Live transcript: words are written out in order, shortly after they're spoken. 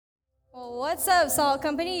Well, what's up, Salt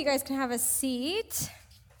Company? You guys can have a seat.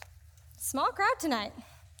 Small crowd tonight.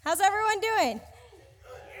 How's everyone doing?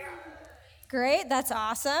 Great, that's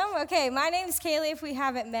awesome. Okay, my name's Kaylee, if we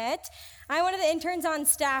haven't met. I'm one of the interns on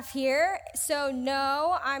staff here, so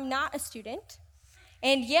no, I'm not a student.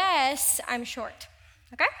 And yes, I'm short.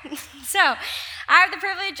 Okay? So, I have the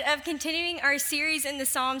privilege of continuing our series in the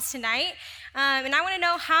Psalms tonight. And I want to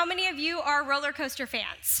know how many of you are roller coaster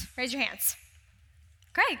fans? Raise your hands.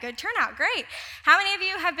 Great, good turnout, great. How many of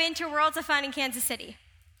you have been to Worlds of Fun in Kansas City?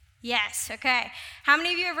 Yes, okay. How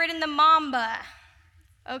many of you have ridden the Mamba?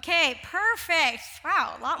 Okay, perfect.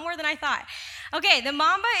 Wow, a lot more than I thought. Okay, the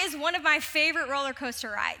Mamba is one of my favorite roller coaster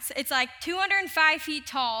rides. It's like 205 feet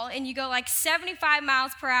tall, and you go like 75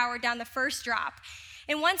 miles per hour down the first drop.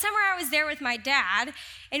 And one summer I was there with my dad,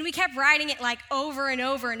 and we kept riding it like over and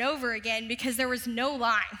over and over again because there was no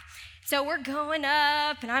line. So we're going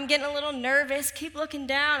up, and I'm getting a little nervous, keep looking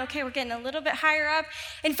down. Okay, we're getting a little bit higher up.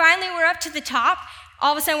 And finally, we're up to the top.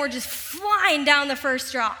 All of a sudden, we're just flying down the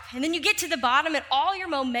first drop. And then you get to the bottom, and all your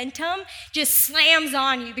momentum just slams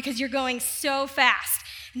on you because you're going so fast.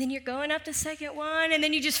 And then you're going up the second one, and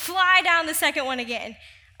then you just fly down the second one again.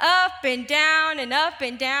 Up and down and up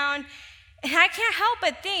and down. And I can't help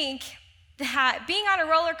but think that being on a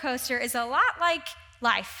roller coaster is a lot like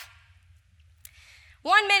life.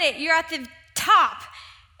 1 minute, you're at the top,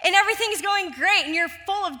 and everything's going great, and you're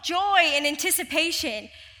full of joy and anticipation.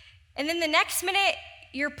 And then the next minute,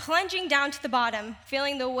 you're plunging down to the bottom,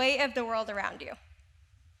 feeling the weight of the world around you.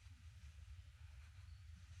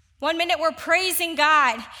 1 minute, we're praising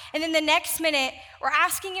God, and then the next minute, we're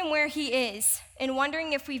asking Him where He is and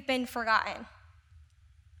wondering if we've been forgotten.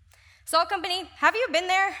 Salt Company, have you been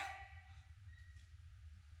there?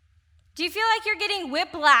 Do you feel like you're getting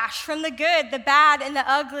whiplash from the good, the bad, and the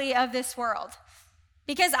ugly of this world?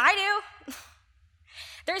 Because I do.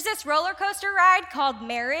 There's this roller coaster ride called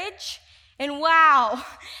marriage, and wow,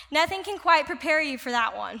 nothing can quite prepare you for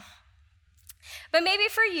that one. But maybe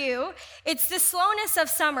for you, it's the slowness of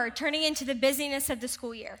summer turning into the busyness of the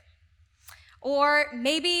school year. Or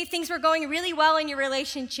maybe things were going really well in your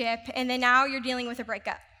relationship, and then now you're dealing with a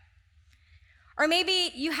breakup. Or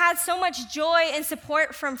maybe you had so much joy and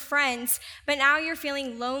support from friends, but now you're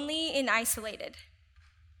feeling lonely and isolated.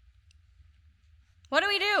 What do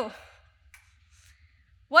we do?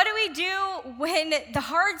 What do we do when the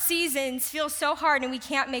hard seasons feel so hard and we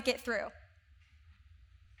can't make it through?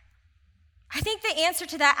 I think the answer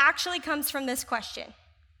to that actually comes from this question.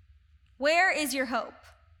 Where is your hope?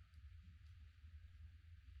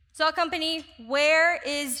 Salt Company, where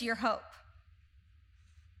is your hope?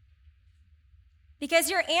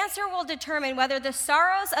 Because your answer will determine whether the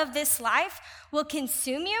sorrows of this life will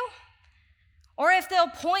consume you or if they'll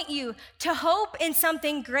point you to hope in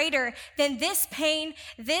something greater than this pain,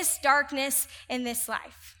 this darkness, and this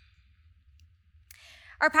life.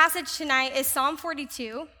 Our passage tonight is Psalm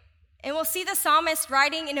 42, and we'll see the psalmist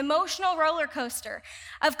riding an emotional roller coaster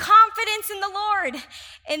of confidence in the Lord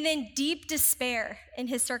and then deep despair in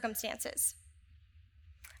his circumstances.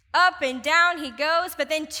 Up and down he goes, but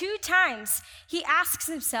then 2 times he asks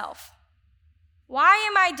himself, why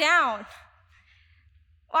am I down?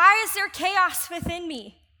 Why is there chaos within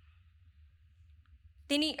me?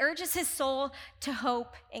 Then he urges his soul to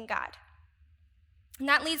hope in God. And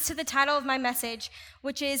that leads to the title of my message,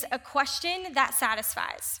 which is A Question That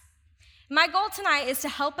Satisfies. My goal tonight is to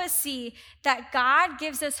help us see that God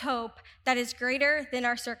gives us hope that is greater than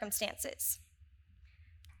our circumstances.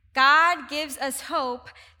 God gives us hope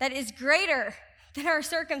that is greater than our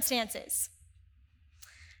circumstances.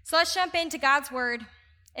 So let's jump into God's word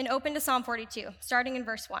and open to Psalm 42, starting in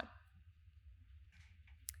verse 1.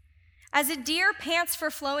 As a deer pants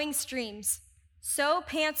for flowing streams, so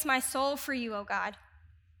pants my soul for you, O God.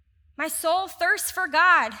 My soul thirsts for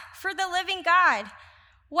God, for the living God.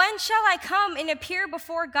 When shall I come and appear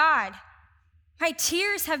before God? My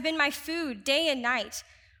tears have been my food day and night,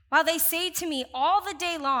 while they say to me all the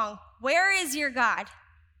day long, where is your God?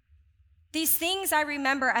 These things I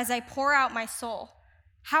remember as I pour out my soul,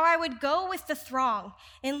 how I would go with the throng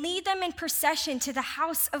and lead them in procession to the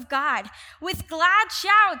house of God, with glad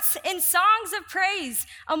shouts and songs of praise,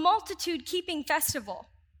 a multitude keeping festival.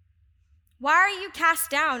 Why are you cast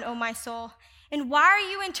down, O my soul, and why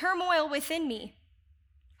are you in turmoil within me?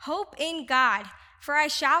 Hope in God, for I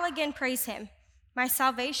shall again praise him, my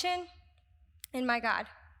salvation and my God.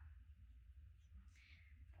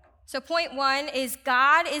 So point 1 is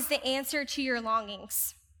God is the answer to your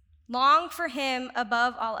longings. Long for him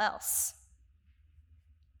above all else.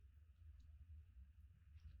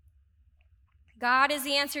 God is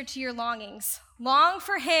the answer to your longings. Long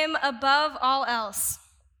for him above all else.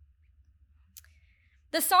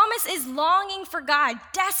 The psalmist is longing for God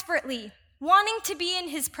desperately, wanting to be in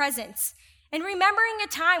his presence, and remembering a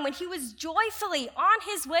time when he was joyfully on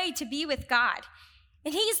his way to be with God.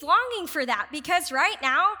 And he's longing for that because right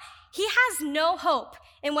now, he has no hope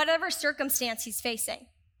in whatever circumstance he's facing.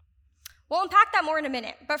 We'll unpack that more in a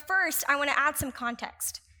minute, but first, I want to add some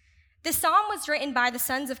context. This psalm was written by the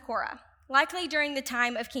sons of Korah, likely during the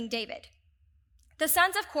time of King David. The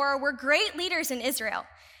sons of Korah were great leaders in Israel,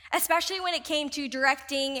 especially when it came to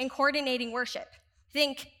directing and coordinating worship.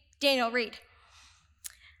 Think Daniel Reed.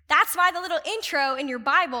 That's why the little intro in your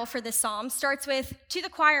Bible for this psalm starts with, "To the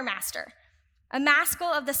choir master, a maskil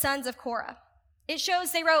of the sons of Korah." It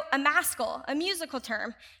shows they wrote a maskil, a musical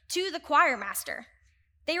term, to the choir master.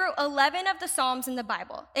 They wrote 11 of the psalms in the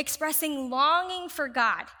Bible, expressing longing for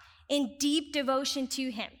God in deep devotion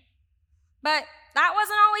to him. But that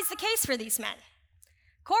wasn't always the case for these men.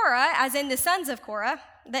 Korah, as in the sons of Korah,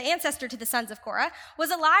 the ancestor to the sons of Korah,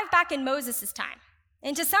 was alive back in Moses' time.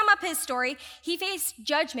 And to sum up his story, he faced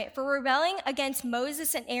judgment for rebelling against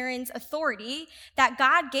Moses and Aaron's authority that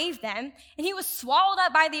God gave them, and he was swallowed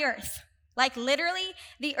up by the earth. Like literally,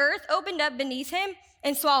 the earth opened up beneath him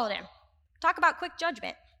and swallowed him. Talk about quick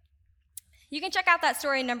judgment. You can check out that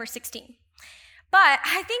story in Numbers 16. But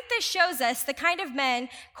I think this shows us the kind of men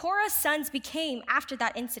Korah's sons became after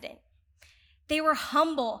that incident. They were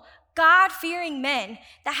humble, God-fearing men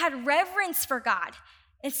that had reverence for God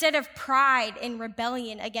instead of pride and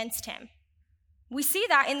rebellion against him. We see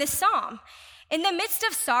that in this psalm. In the midst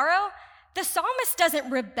of sorrow, the psalmist doesn't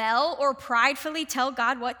rebel or pridefully tell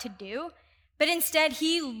God what to do, but instead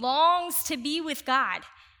he longs to be with God,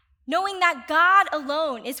 knowing that God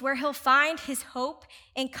alone is where he'll find his hope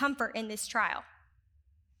and comfort in this trial.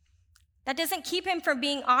 That doesn't keep him from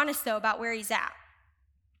being honest, though, about where he's at.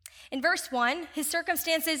 In verse 1, his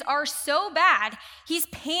circumstances are so bad, he's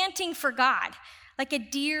panting for God, like a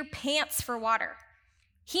deer pants for water.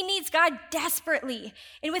 He needs God desperately,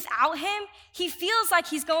 and without him, he feels like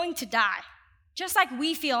he's going to die, just like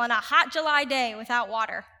we feel on a hot July day without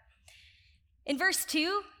water. In verse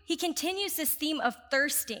 2, he continues this theme of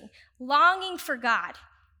thirsting, longing for God,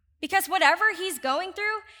 because whatever he's going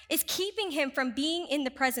through is keeping him from being in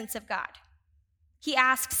the presence of God. He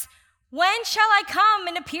asks, "When shall I come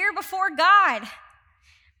and appear before God?"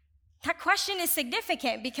 That question is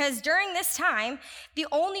significant because during this time, the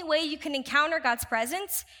only way you can encounter God's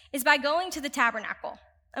presence is by going to the tabernacle,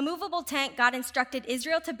 a movable tent God instructed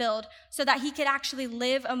Israel to build so that he could actually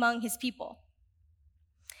live among his people.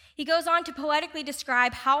 He goes on to poetically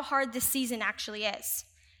describe how hard this season actually is,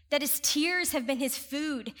 that his tears have been his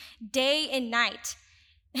food day and night.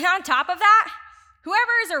 And on top of that,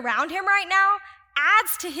 whoever is around him right now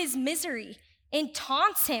adds to his misery and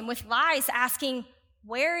taunts him with lies, asking,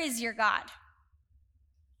 "Where is your God?"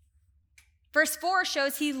 Verse 4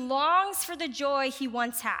 shows he longs for the joy he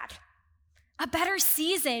once had, a better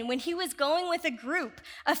season when he was going with a group,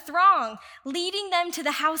 a throng, leading them to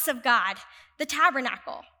the house of God, the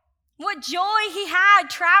tabernacle. What joy he had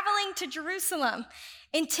traveling to Jerusalem,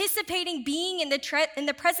 anticipating being in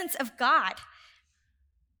the presence of God.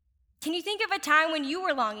 Can you think of a time when you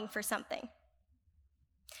were longing for something?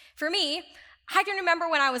 For me, I can remember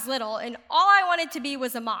when I was little and all I wanted to be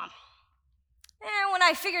was a mom. And when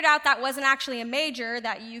I figured out that wasn't actually a major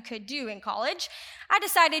that you could do in college, I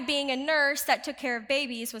decided being a nurse that took care of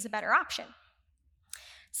babies was a better option.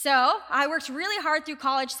 So I worked really hard through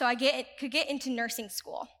college so I could get into nursing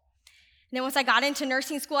school. And then once I got into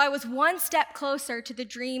nursing school, I was one step closer to the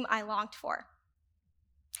dream I longed for.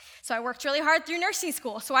 So I worked really hard through nursing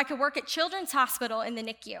school so I could work at Children's Hospital in the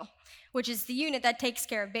NICU, which is the unit that takes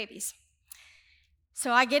care of babies.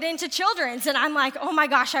 So I get into Children's and I'm like, oh my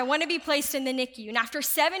gosh, I want to be placed in the NICU. And after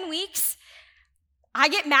 7 weeks, I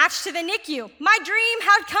get matched to the NICU. My dream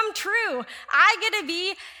had come true. I get to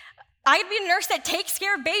be a nurse that takes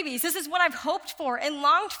care of babies. This is what I've hoped for and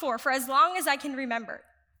longed for as long as I can remember.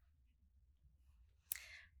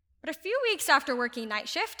 But a few weeks after working night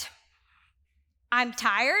shift, I'm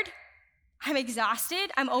tired, I'm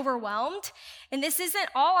exhausted, I'm overwhelmed, and this isn't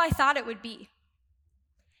all I thought it would be.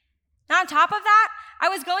 And on top of that, I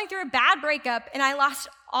was going through a bad breakup and I lost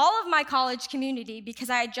all of my college community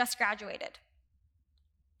because I had just graduated.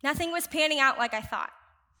 Nothing was panning out like I thought.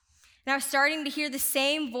 And I was starting to hear the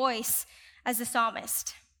same voice as the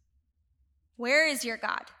psalmist. Where is your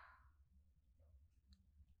God?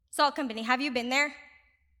 Salt Company, have you been there?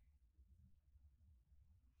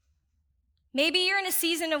 Maybe you're in a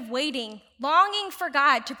season of waiting, longing for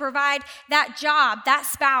God to provide that job, that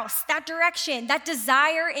spouse, that direction, that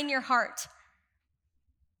desire in your heart.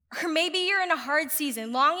 Or maybe you're in a hard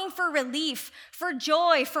season, longing for relief, for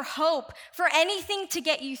joy, for hope, for anything to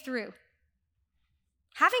get you through.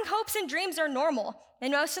 Having hopes and dreams are normal,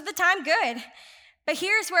 and most of the time good. But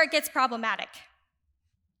here's where it gets problematic.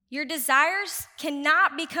 Your desires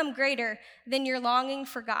cannot become greater than your longing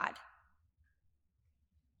for God.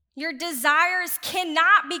 Your desires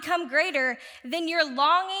cannot become greater than your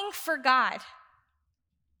longing for God.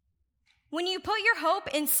 When you put your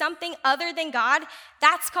hope in something other than God,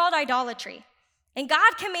 that's called idolatry. And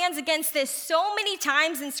God commands against this so many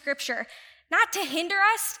times in Scripture, not to hinder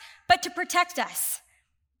us, but to protect us.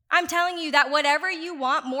 I'm telling you that whatever you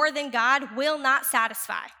want more than God will not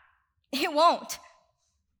satisfy. It won't.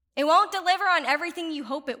 It won't deliver on everything you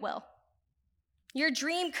hope it will. Your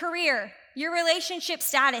dream career, your relationship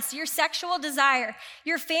status, your sexual desire,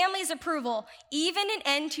 your family's approval, even an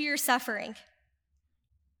end to your suffering.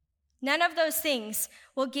 None of those things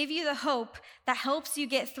will give you the hope that helps you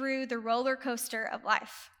get through the roller coaster of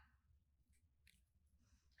life.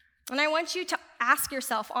 And I want you to ask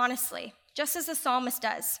yourself honestly, just as the psalmist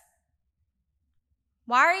does,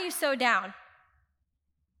 why are you so down?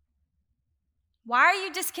 Why are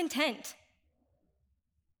you discontent?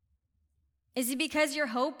 Is it because your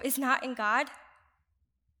hope is not in God?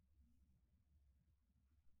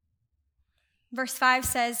 Verse 5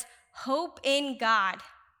 says, hope in God,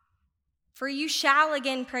 for you shall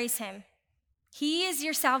again praise him. He is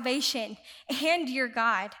your salvation and your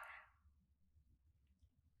God.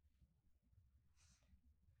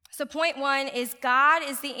 So point 1 is God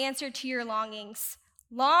is the answer to your longings.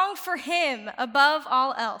 Long for him above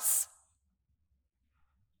all else.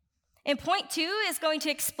 And point 2 is going to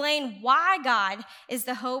explain why God is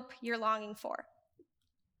the hope you're longing for.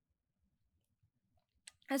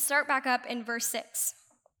 Let's start back up in verse 6.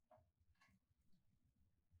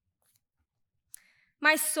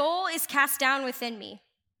 My soul is cast down within me.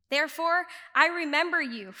 Therefore, I remember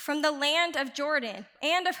you from the land of Jordan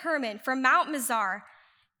and of Hermon, from Mount Mizar.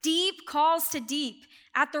 Deep calls to deep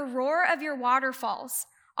at the roar of your waterfalls.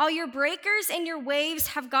 All your breakers and your waves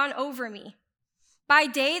have gone over me. By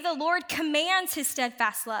day, the Lord commands his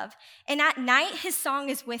steadfast love, and at night, his song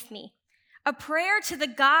is with me, a prayer to the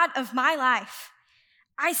God of my life.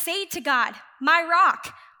 I say to God, my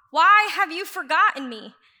rock, why have you forgotten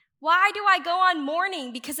me? Why do I go on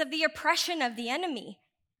mourning because of the oppression of the enemy?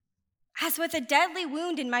 As with a deadly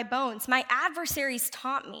wound in my bones, my adversaries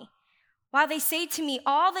taunt me, while they say to me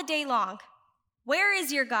all the day long, where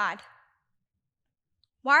is your God?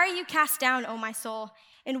 Why are you cast down, O my soul?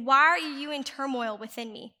 And why are you in turmoil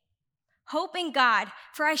within me? Hope in God,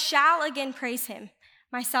 for I shall again praise him,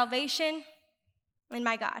 my salvation and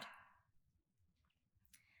my God.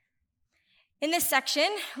 In this section,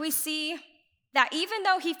 we see that even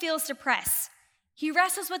though he feels depressed, he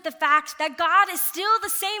wrestles with the fact that God is still the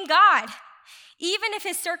same God, even if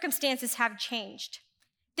his circumstances have changed.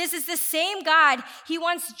 This is the same God he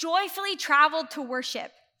once joyfully traveled to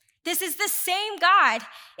worship. This is the same God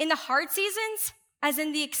in the hard seasons as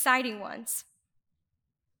in the exciting ones.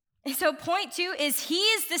 And so point 2 is he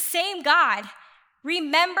is the same God.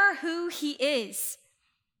 Remember who he is.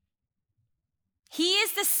 He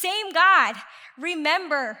is the same God.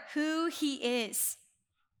 Remember who he is.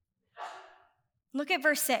 Look at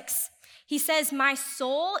verse 6. He says, my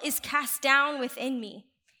soul is cast down within me.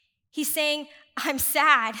 He's saying, I'm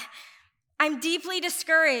sad. I'm deeply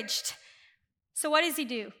discouraged. So what does he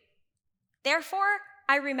do? Therefore,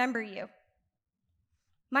 I remember you.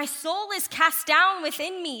 My soul is cast down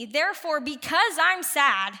within me. Therefore, because I'm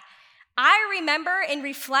sad, I remember and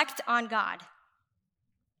reflect on God.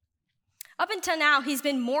 Up until now, he's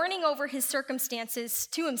been mourning over his circumstances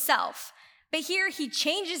to himself. But here he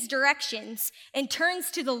changes directions and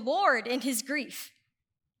turns to the Lord in his grief.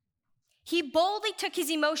 He boldly took his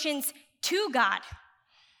emotions to God.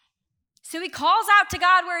 So he calls out to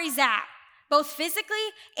God where he's at, both physically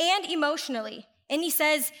and emotionally. And he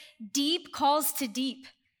says, deep calls to deep.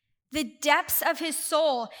 The depths of his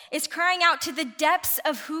soul is crying out to the depths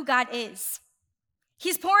of who God is.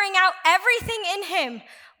 He's pouring out everything in him,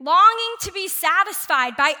 longing to be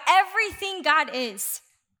satisfied by everything God is.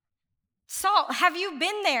 Salt, have you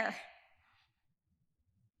been there?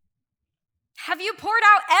 Have you poured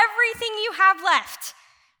out everything you have left,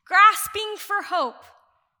 grasping for hope?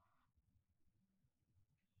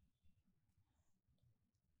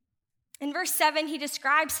 In verse 7, he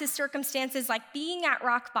describes his circumstances like being at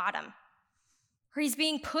rock bottom, where he's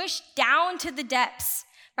being pushed down to the depths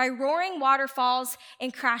by roaring waterfalls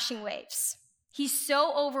and crashing waves. He's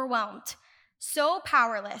so overwhelmed, so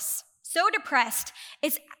powerless, so depressed.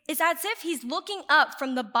 It's as if he's looking up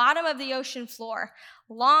from the bottom of the ocean floor,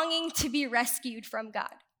 longing to be rescued from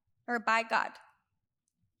God. or by God.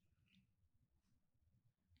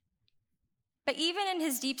 But even in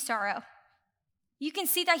his deep sorrow, you can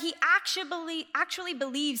see that he actually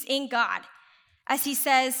believes in God, as he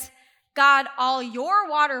says, God, all your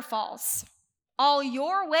waterfalls, all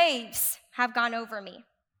your waves have gone over me.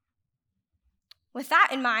 With that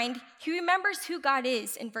in mind, he remembers who God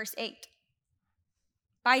is in verse 8.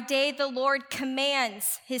 By day, the Lord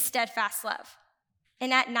commands his steadfast love,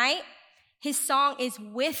 and at night, his song is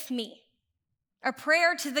with me, a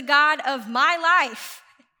prayer to the God of my life.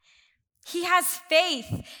 He has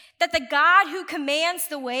faith that the God who commands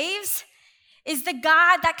the waves is the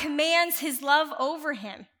God that commands his love over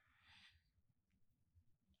him.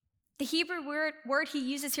 The Hebrew word he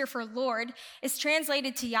uses here for Lord is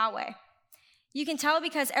translated to Yahweh. You can tell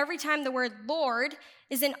because every time the word Lord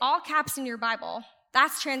is in all caps in your Bible,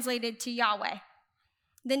 that's translated to Yahweh,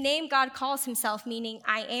 the name God calls himself, meaning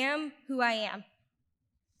I am who I am.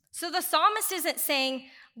 So the psalmist isn't saying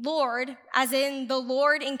Lord, as in the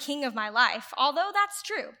Lord and King of my life, although that's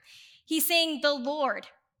true. He's saying the Lord,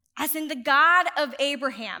 as in the God of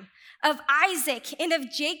Abraham, of Isaac, and of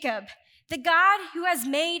Jacob, the God who has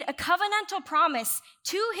made a covenantal promise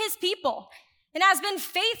to his people and has been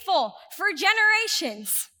faithful for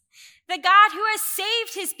generations. The God who has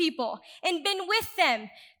saved his people and been with them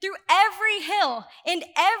through every hill and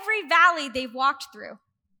every valley they've walked through.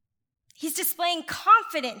 He's displaying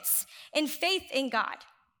confidence and faith in God,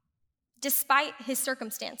 despite his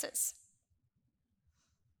circumstances.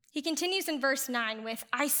 He continues in verse 9 with,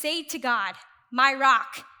 I say to God, my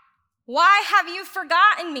rock, why have you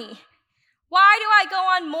forgotten me? Why do I go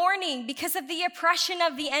on mourning because of the oppression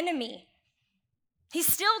of the enemy? He's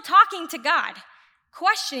still talking to God,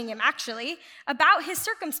 questioning him actually about his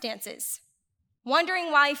circumstances,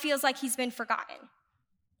 wondering why he feels like he's been forgotten.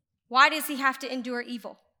 Why does he have to endure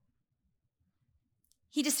evil?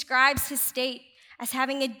 He describes his state as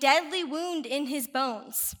having a deadly wound in his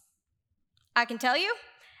bones. I can tell you,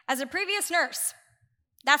 as a previous nurse,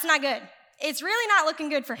 that's not good. It's really not looking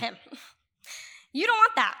good for him. You don't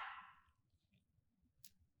want that.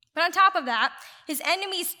 But on top of that, his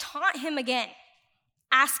enemies taunt him again,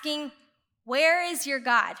 asking, where is your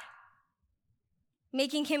God?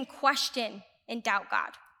 Making him question and doubt God.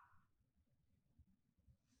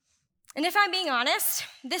 And if I'm being honest,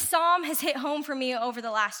 this psalm has hit home for me over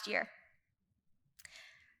the last year.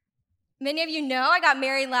 Many of you know I got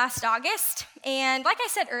married last August, and like I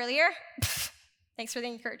said earlier, thanks for the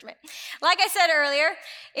encouragement. Like I said earlier,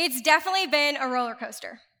 it's definitely been a roller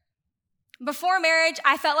coaster. Before marriage,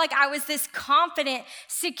 I felt like I was this confident,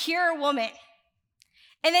 secure woman.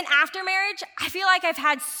 And then after marriage, I feel like I've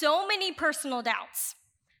had so many personal doubts,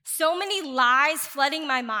 so many lies flooding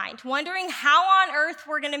my mind, wondering how on earth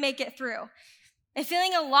we're going to make it through, and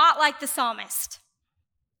feeling a lot like the psalmist,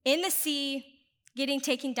 in the sea, getting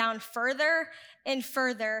taken down further and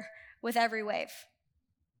further with every wave.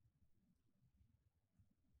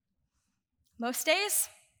 Most days,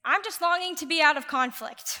 I'm just longing to be out of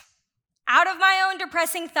conflict, out of my own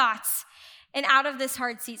depressing thoughts, and out of this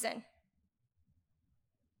hard season.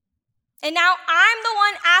 And now I'm the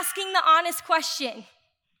one asking the honest question.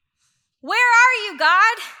 Where are you,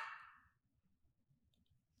 God?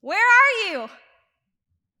 Where are you?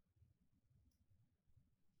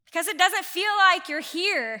 Because it doesn't feel like you're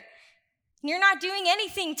here and you're not doing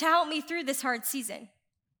anything to help me through this hard season.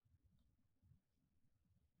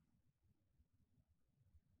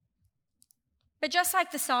 But just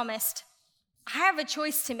like the psalmist, I have a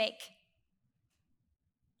choice to make.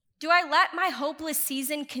 Do I let my hopeless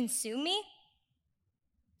season consume me?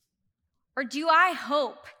 Or do I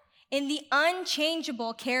hope in the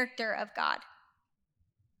unchangeable character of God?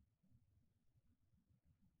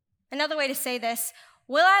 Another way to say this,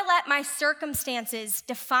 will I let my circumstances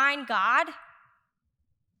define God?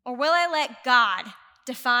 Or will I let God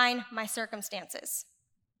define my circumstances?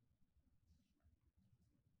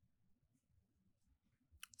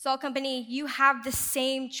 Salt Company, you have the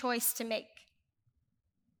same choice to make.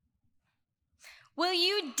 Will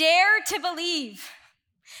you dare to believe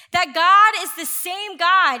that God is the same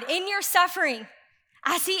God in your suffering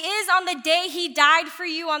as he is on the day he died for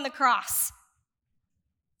you on the cross?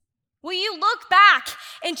 Will you look back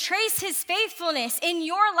and trace his faithfulness in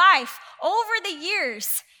your life over the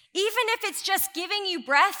years, even if it's just giving you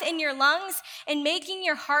breath in your lungs and making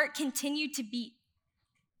your heart continue to beat?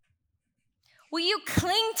 Will you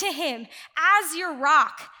cling to him as your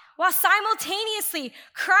rock while simultaneously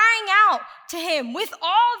crying out to him with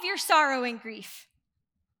all of your sorrow and grief?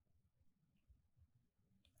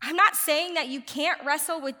 I'm not saying that you can't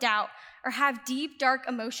wrestle with doubt or have deep, dark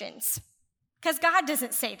emotions, because God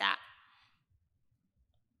doesn't say that.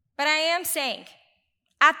 But I am saying,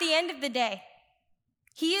 at the end of the day,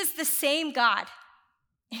 he is the same God,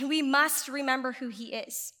 and we must remember who he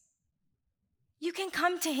is. You can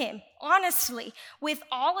come to him honestly with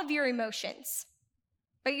all of your emotions,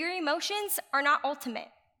 but your emotions are not ultimate.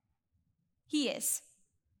 He is.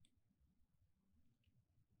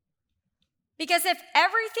 Because if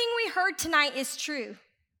everything we heard tonight is true,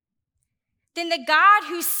 then the God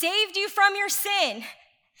who saved you from your sin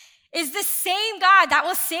is the same God that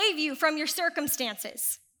will save you from your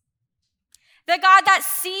circumstances. The God that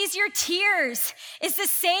sees your tears is the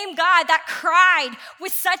same God that cried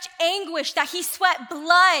with such anguish that he sweat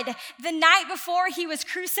blood the night before he was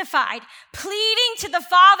crucified, pleading to the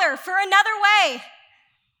Father for another way.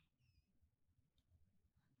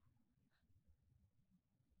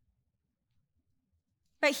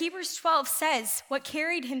 But Hebrews 12 says what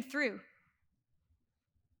carried him through.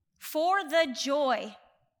 For the joy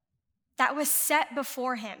that was set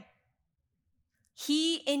before him,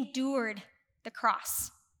 he endured the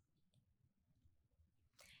cross.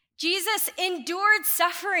 Jesus endured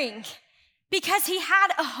suffering because he had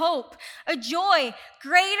a hope, a joy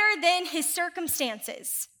greater than his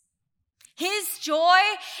circumstances. His joy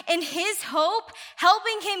and his hope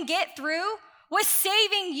helping him get through was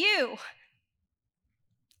saving you,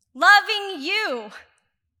 loving you,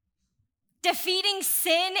 defeating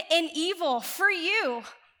sin and evil for you.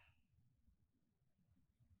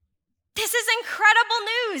 This is incredible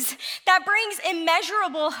news that brings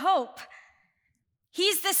immeasurable hope.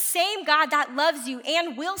 He's the same God that loves you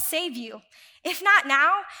and will save you. If not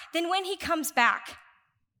now, then when he comes back.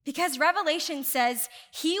 Because Revelation says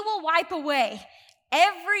he will wipe away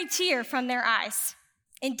every tear from their eyes,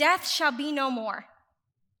 and death shall be no more.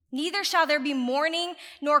 Neither shall there be mourning,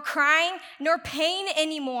 nor crying, nor pain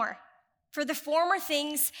anymore, for the former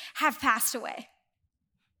things have passed away.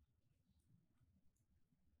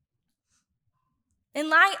 In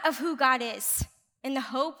light of who God is and the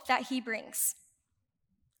hope that he brings,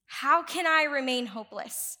 how can I remain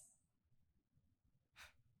hopeless?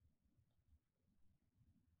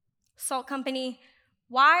 Salt Company,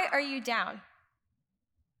 why are you down?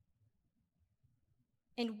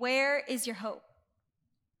 And where is your hope?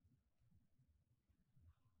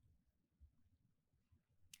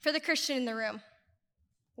 For the Christian in the room,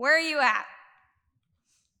 where are you at?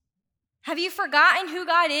 Have you forgotten who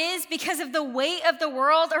God is because of the weight of the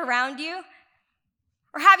world around you?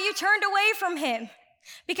 Or have you turned away from him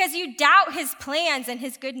because you doubt his plans and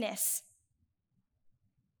his goodness?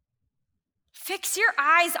 Fix your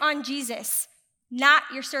eyes on Jesus, not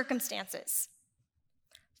your circumstances.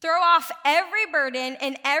 Throw off every burden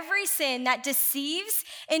and every sin that deceives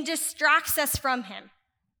and distracts us from him.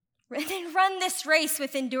 And then run this race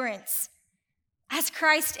with endurance as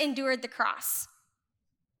Christ endured the cross,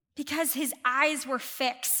 because his eyes were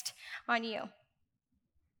fixed on you.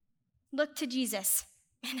 Look to Jesus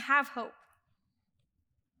and have hope.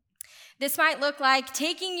 This might look like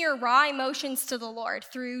taking your raw emotions to the Lord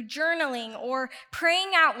through journaling or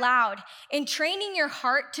praying out loud and training your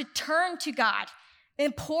heart to turn to God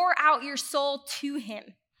and pour out your soul to him.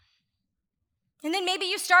 And then maybe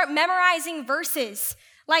you start memorizing verses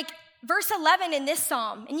like verse 11 in this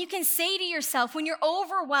psalm, and you can say to yourself when you're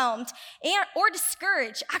overwhelmed or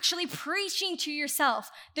discouraged, actually preaching to yourself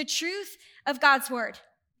the truth of God's word,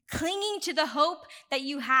 clinging to the hope that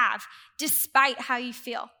you have despite how you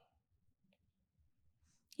feel.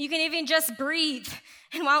 You can even just breathe,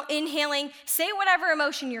 and while inhaling, say whatever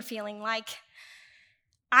emotion you're feeling, like,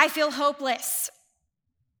 I feel hopeless.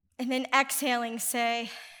 And then exhaling, say,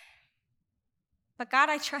 but God,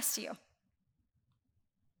 I trust you.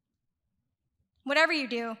 Whatever you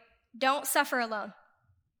do, don't suffer alone.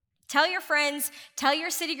 Tell your friends, tell your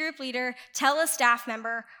city group leader, tell a staff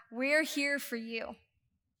member, we're here for you.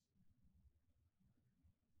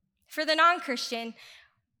 For the non-Christian,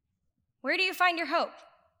 where do you find your hope?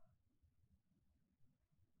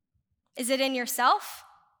 Is it in yourself,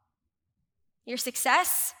 your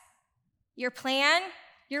success, your plan,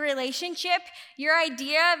 your relationship, your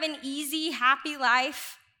idea of an easy, happy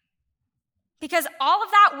life? Because all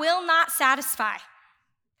of that will not satisfy.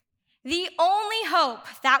 The only hope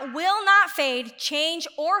that will not fade, change,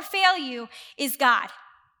 or fail you is God,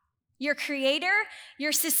 your creator,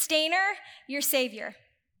 your sustainer, your savior.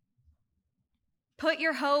 Put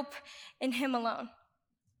your hope in him alone.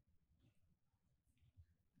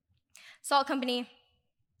 Salt Company,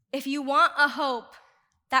 if you want a hope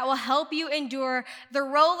that will help you endure the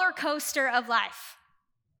roller coaster of life,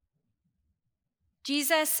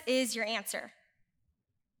 Jesus is your answer.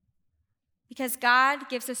 Because God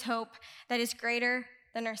gives us hope that is greater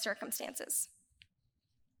than our circumstances.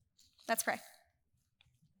 Let's pray.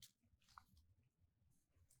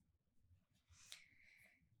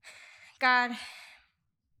 God,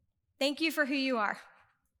 thank you for who you are.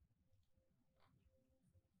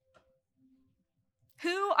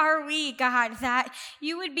 Who are we, God, that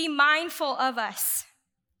you would be mindful of us?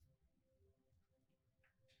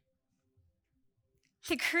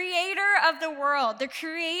 The creator of the world, the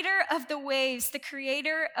creator of the waves, the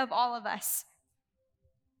creator of all of us.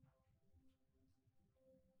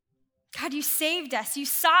 God, you saved us. You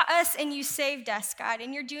saw us and you saved us, God,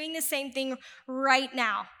 and you're doing the same thing right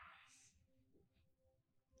now.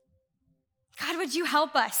 God, would you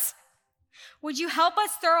help us? Would you help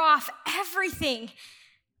us throw off everything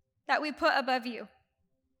that we put above you?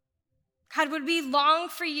 God, would we long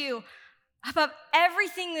for you above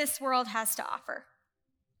everything this world has to offer?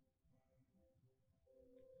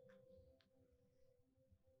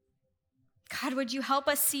 God, would you help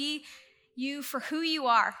us see you for who you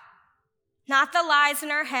are? Not the lies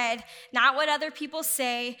in our head, not what other people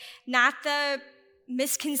say, not the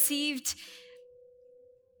misconceived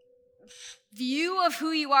view of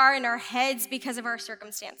who you are in our heads because of our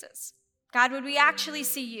circumstances. God, would we actually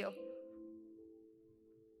see you?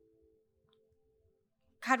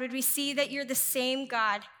 God, would we see that you're the same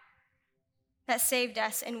God that saved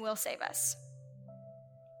us and will save us?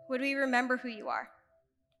 Would we remember who you are?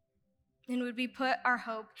 And would we put our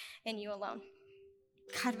hope in you alone?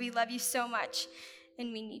 God, we love you so much,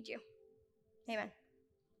 and we need you. Amen.